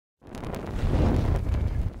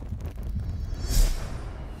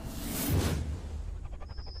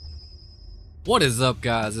What is up,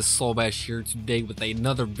 guys? It's Solbash here today with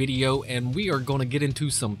another video, and we are going to get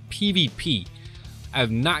into some PvP. I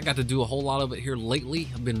have not got to do a whole lot of it here lately.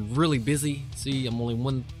 I've been really busy. See, I'm only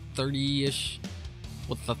 130-ish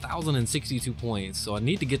with 1,062 points, so I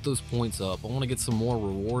need to get those points up. I want to get some more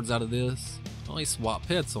rewards out of this. Oh, he swap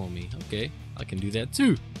pets on me. Okay, I can do that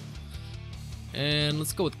too. And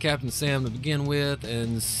let's go with Captain Sam to begin with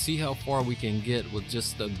and see how far we can get with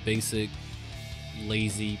just a basic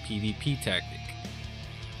lazy PvP tactic.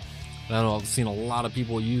 I know I've seen a lot of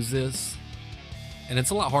people use this, and it's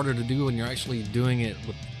a lot harder to do when you're actually doing it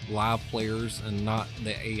with live players and not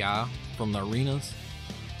the AI from the arenas.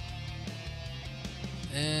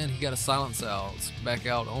 And he got a silence out. Let's back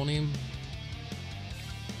out on him.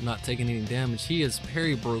 Not taking any damage. He is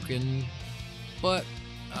parry broken, but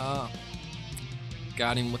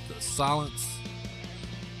got him with the silence.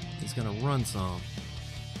 He's gonna run some.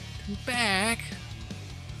 Come back.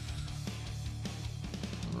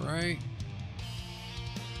 Alright.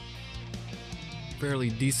 Fairly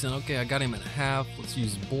decent. Okay, I got him at half. Let's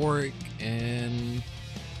use Boric, and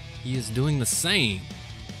he is doing the same.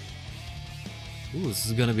 Ooh, this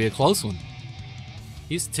is gonna be a close one.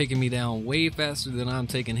 He's taking me down way faster than I'm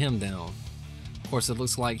taking him down. Of course, it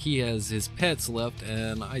looks like he has his pets left,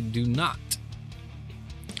 and I do not.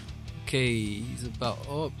 Okay, he's about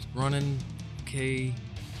running. Okay,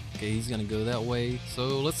 he's gonna go that way.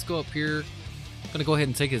 So let's go up here. I'm gonna go ahead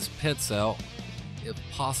and take his pets out if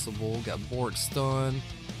possible. Got Boric stun,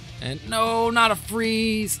 and no, not a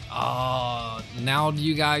freeze. Now do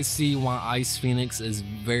you guys see why Ice Phoenix is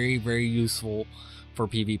very, very useful for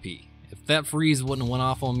PvP? If that freeze wouldn't have went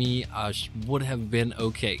off on me, I would have been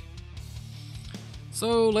okay.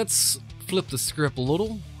 So let's flip the script a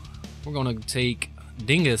little. We're gonna take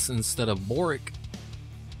Dingus instead of Boric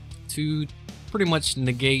to pretty much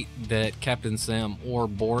negate that Captain Sam or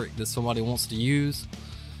Boric that somebody wants to use.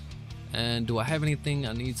 And do I have anything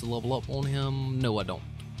I need to level up on him? No, I don't.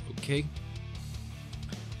 Okay.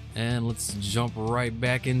 And let's jump right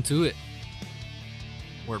back into it.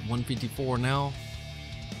 We're at 154 now.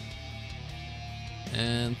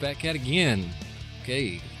 And back at again.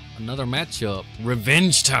 Okay, another matchup.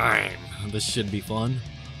 Revenge time. This should be fun.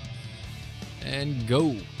 And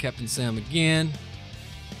go, Captain Sam again.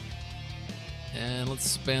 And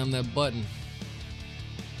let's spam that button.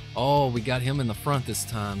 Oh, we got him in the front this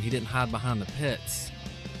time. He didn't hide behind the pets.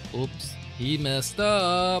 Oops, he messed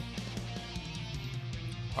up.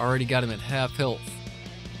 Already got him at half health.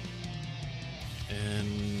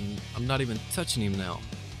 And I'm not even touching him now.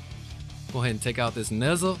 Go ahead and take out this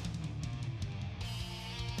Neza.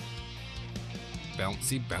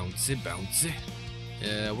 Bouncy, bouncy, bouncy.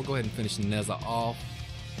 Yeah, we'll go ahead and finish Neza off.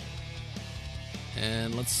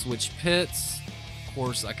 And let's switch pets. Of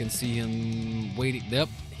course, I can see him waiting. Yep,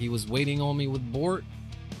 he was waiting on me with Boric.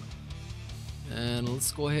 And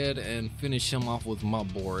let's go ahead and finish him off with my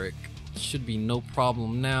Boric. Should be no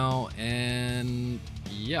problem now. And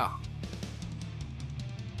yeah,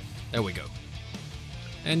 there we go.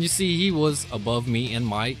 And you see, he was above me in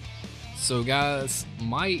might. So guys,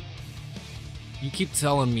 might, you keep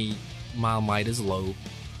telling me my might is low.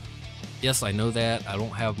 Yes, I know that. I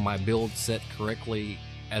don't have my build set correctly,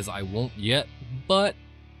 as I won't yet, but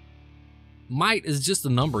might is just a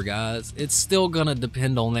number, guys. It's still gonna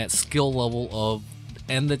depend on that skill level of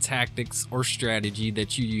and the tactics or strategy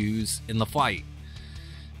that you use in the fight.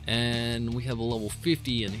 And we have a level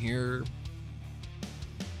 50 in here.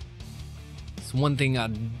 So one thing I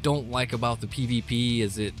don't like about the PvP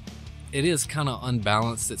is it is kind of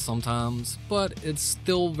unbalanced at sometimes, but it's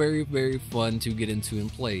still very, very fun to get into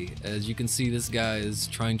and play. As you can see, this guy is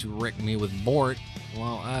trying to wreck me with Boric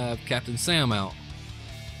while I have Captain Sam out.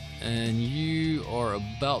 And you are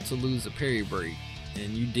about to lose a parry break, and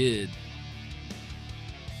you did.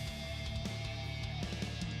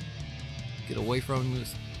 Get away from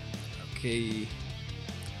this. Okay.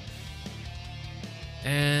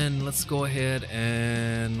 And let's go ahead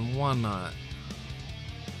and why not?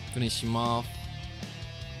 Finish him off.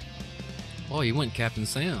 Oh, he went Captain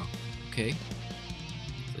Sam. Okay.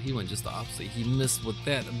 So he went just the opposite. He missed with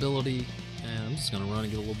that ability. And I'm just going to run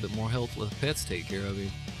and get a little bit more health. Let the pets take care of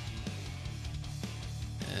him.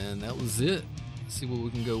 And that was it. Let's see what we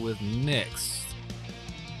can go with next.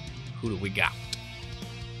 Who do we got?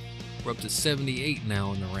 We're up to 78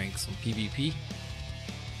 now in the ranks on PvP.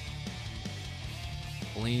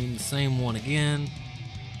 Blame the same one again.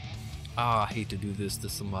 I hate to do this to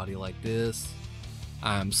somebody like this.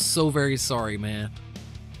 I'm so very sorry, man.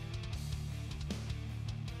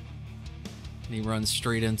 And he runs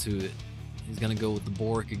straight into it. He's gonna go with the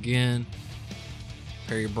Boric again.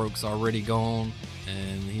 Parry broke's already gone,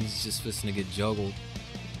 and he's just fixing to get juggled.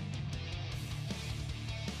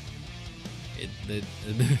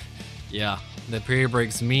 Yeah, the parry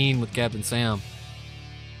break's mean with Captain Sam.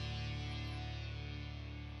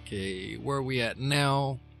 Okay, where are we at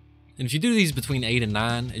now? And if you do these between 8 and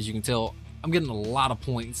 9, as you can tell, I'm getting a lot of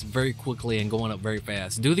points very quickly and going up very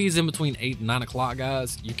fast. Do these in between 8 and 9 o'clock,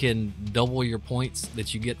 guys. You can double your points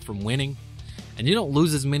that you get from winning. And you don't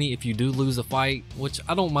lose as many if you do lose a fight, which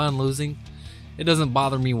I don't mind losing. It doesn't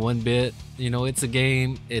bother me one bit. You know, it's a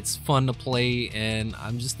game, it's fun to play, and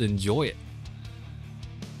I'm just enjoy it.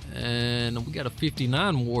 And we got a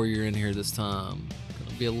 59 warrior in here this time.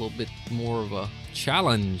 Gonna be a little bit more of a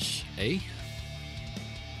challenge, eh?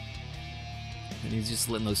 And he's just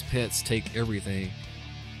letting those pets take everything.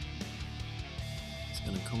 He's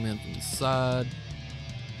gonna come in from the side.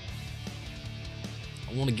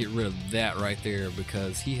 I want to get rid of that right there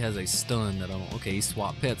because he has a stun that I don't. Okay, he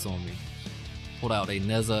swapped pets on me. Pulled out a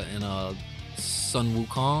Neza and a Sun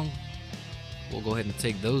Wukong. We'll go ahead and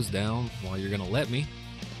take those down while you're gonna let me.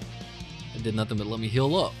 It did nothing but let me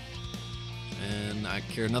heal up. And I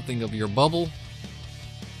care nothing of your bubble.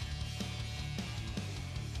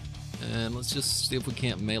 And let's just see if we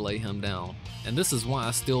can't melee him down. And this is why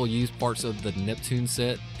I still use parts of the Neptune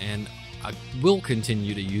set, and I will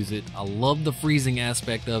continue to use it. I love the freezing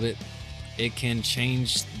aspect of it. It can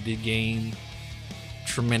change the game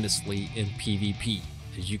tremendously in PvP.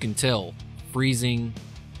 As you can tell, freezing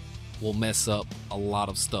will mess up a lot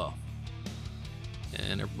of stuff.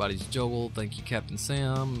 And everybody's juggled. Thank you, Captain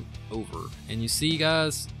Sam. Over. And you see,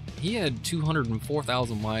 guys, he had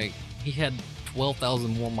 204,000 might. He had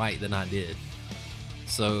 12,000 more might than I did.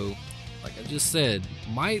 So, like I just said,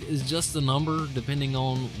 might is just a number depending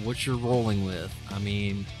on what you're rolling with. I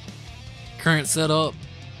mean, current setup,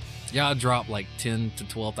 yeah, I dropped like 10 to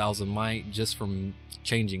 12,000 might just from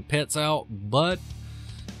changing pets out, but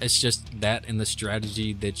it's just that and the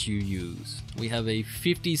strategy that you use. We have a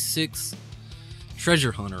 56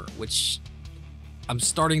 treasure hunter, which I'm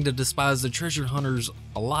starting to despise the treasure hunters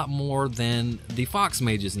a lot more than the fox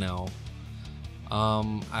mages now.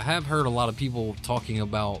 I have heard a lot of people talking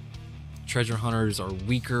about treasure hunters are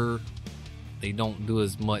weaker, they don't do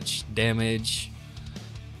as much damage,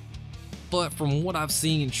 but from what I've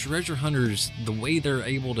seen, treasure hunters, the way they're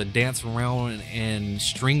able to dance around and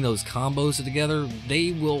string those combos together,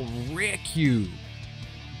 they will wreck you.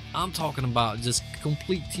 I'm talking about just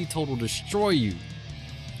complete teetotal destroy you.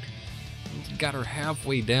 Got her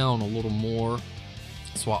halfway down a little more.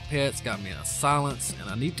 Swap pets, got me in a silence, and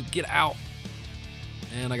I need to get out.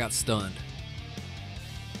 And I got stunned.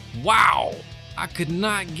 Wow! I could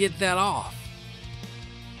not get that off.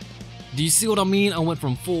 Do you see what I mean? I went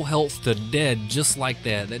from full health to dead just like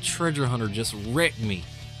that. That treasure hunter just wrecked me.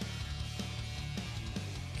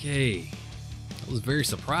 Okay. That was very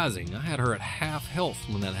surprising. I had her at half health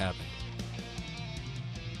when that happened.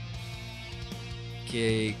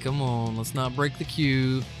 Okay, come on. Let's not break the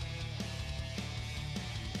queue.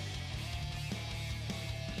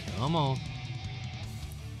 Come on.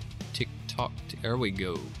 Tick-tock. There we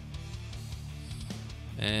go.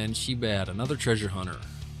 And she bad. Another treasure hunter.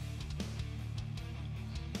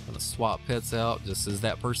 Gonna swap pets out just as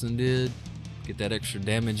that person did. Get that extra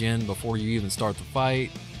damage in before you even start the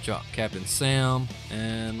fight. Drop Captain Sam.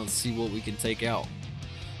 And let's see what we can take out.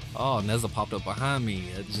 Oh, Neza popped up behind me.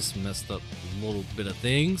 It just messed up a little bit of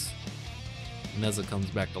things. Neza comes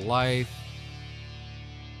back to life.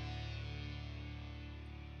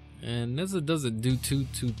 And Neza doesn't do too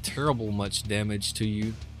terrible much damage to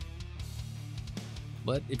you.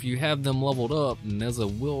 But if you have them leveled up,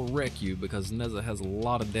 Neza will wreck you because Neza has a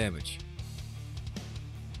lot of damage.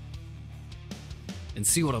 And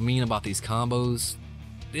see what I mean about these combos?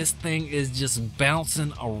 This thing is just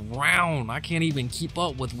bouncing around. I can't even keep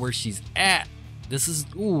up with where she's at. This is,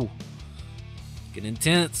 ooh, getting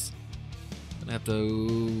intense. Gonna have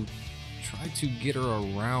to try to get her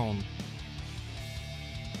around.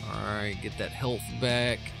 Alright, get that health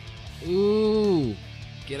back. Ooh,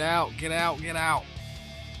 get out, get out, get out.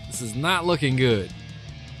 This is not looking good.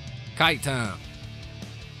 Kite time.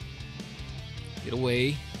 Get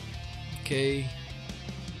away. Okay.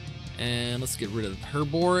 And let's get rid of her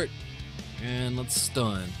board. And let's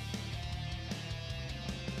stun.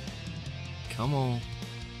 Come on.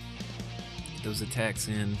 Get those attacks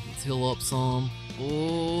in. Let's heal up some.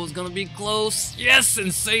 Oh, it's gonna be close. Yes,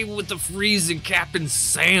 and save with the freezing Captain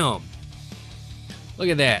Sam. Look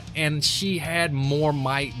at that. And she had more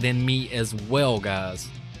might than me as well, guys.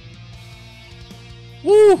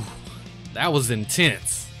 Woo! That was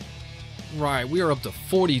intense. Right, we are up to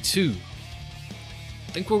 42.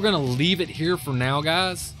 I think we're gonna leave it here for now,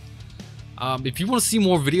 guys. If you want to see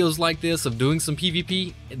more videos like this of doing some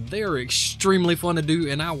PvP, they're extremely fun to do,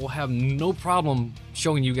 and I will have no problem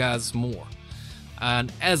showing you guys more.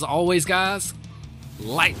 And as always, guys,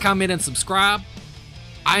 like, comment, and subscribe.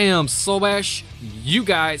 I am Solbash. You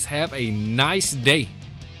guys have a nice day.